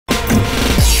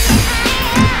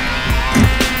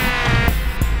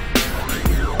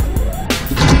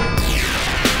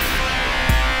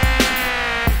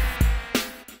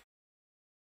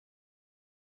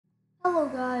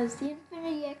guys, the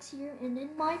Infinity X here, and in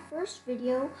my first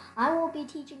video, I will be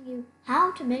teaching you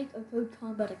how to make a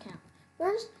CodeCombat account.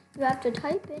 First, you have to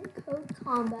type in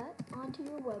CodeCombat onto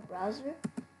your web browser,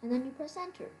 and then you press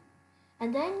enter.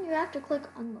 And then you have to click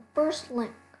on the first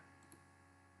link.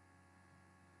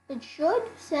 It should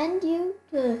send you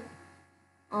to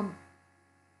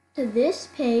this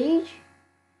page,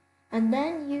 and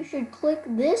then you should click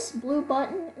this blue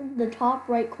button in the top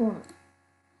right corner.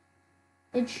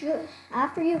 It should,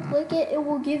 after you click it, it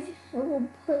will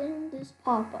put in this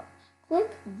pop-up.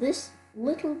 Click this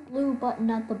little blue button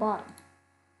at the bottom.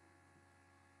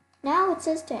 Now it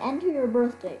says to enter your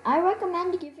birth date. I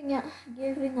recommend giving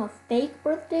a fake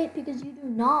birth date because you do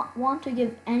not want to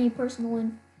give any personal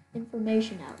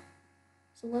information out.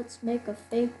 So let's make a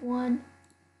fake one.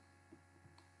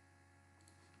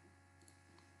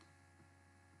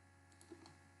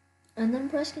 And then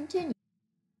press continue.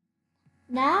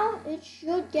 Now it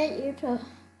should get you to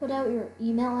put out your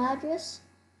email address,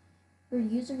 your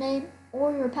username,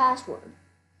 or your password.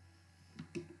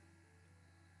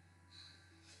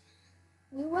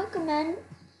 We recommend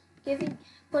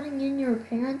putting in your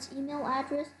parents' email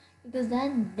address because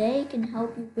then they can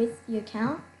help you with the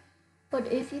account. But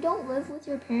if you don't live with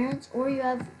your parents or you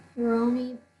have your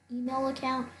own email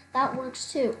account, that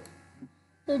works too.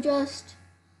 So just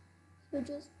put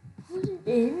it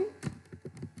in.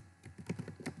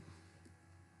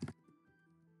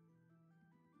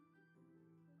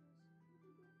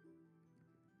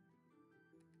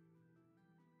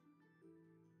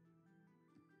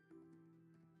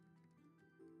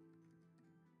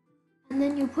 And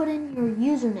then you put in your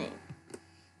username.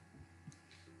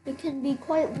 It can be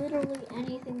quite literally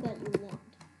anything that you want.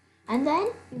 And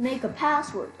then you make a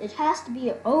password. It has to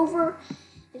be over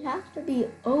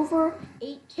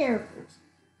 8 characters.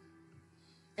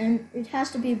 And it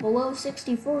has to be below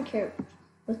 64 characters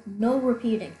with no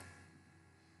repeating.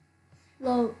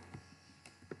 So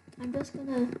I'm just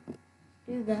gonna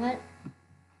do that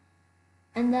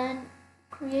and then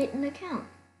create an account.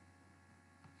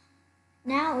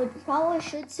 Now it probably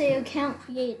should say account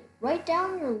created. Write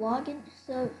down your login.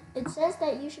 So it says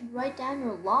that you should write down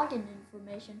your login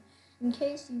information in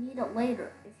case you need it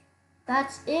later.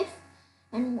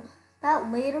 And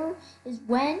that later is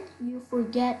when you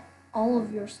forget all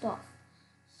of your stuff.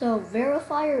 So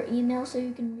verify your email so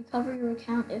you can recover your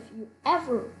account if you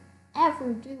ever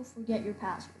do forget your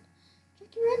password.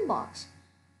 Check your inbox.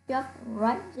 You have to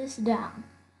write this down.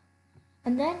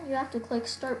 And then you have to click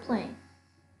start playing.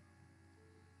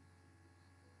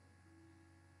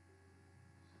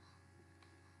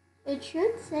 It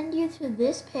should send you to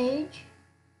this page,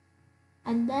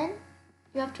 and then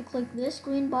you have to click this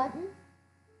green button,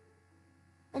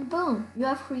 and boom, you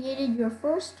have created your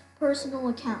first personal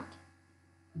account.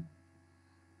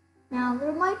 Now,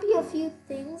 there might be a few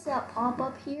things that pop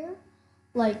up here,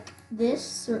 like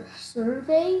this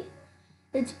survey.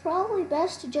 It's probably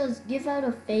best to just give out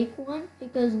a fake one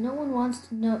because no one wants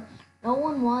to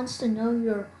know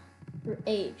your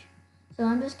age. So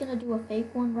I'm just gonna do a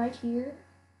fake one right here.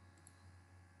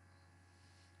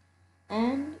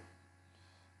 And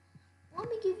let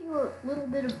me give you a little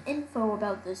bit of info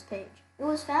about this page. It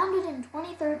was founded in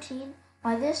 2013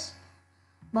 by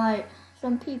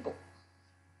some people.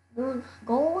 The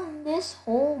goal in this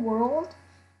whole world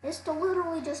is to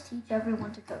literally just teach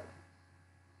everyone to code.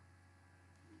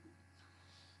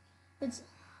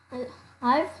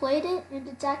 I've played it and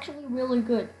it's actually really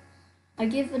good. I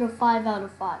give it a 5 out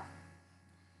of 5.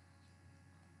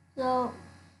 So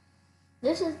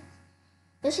this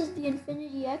is the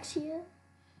Infinity X here.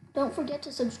 Don't forget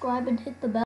to subscribe and hit the bell.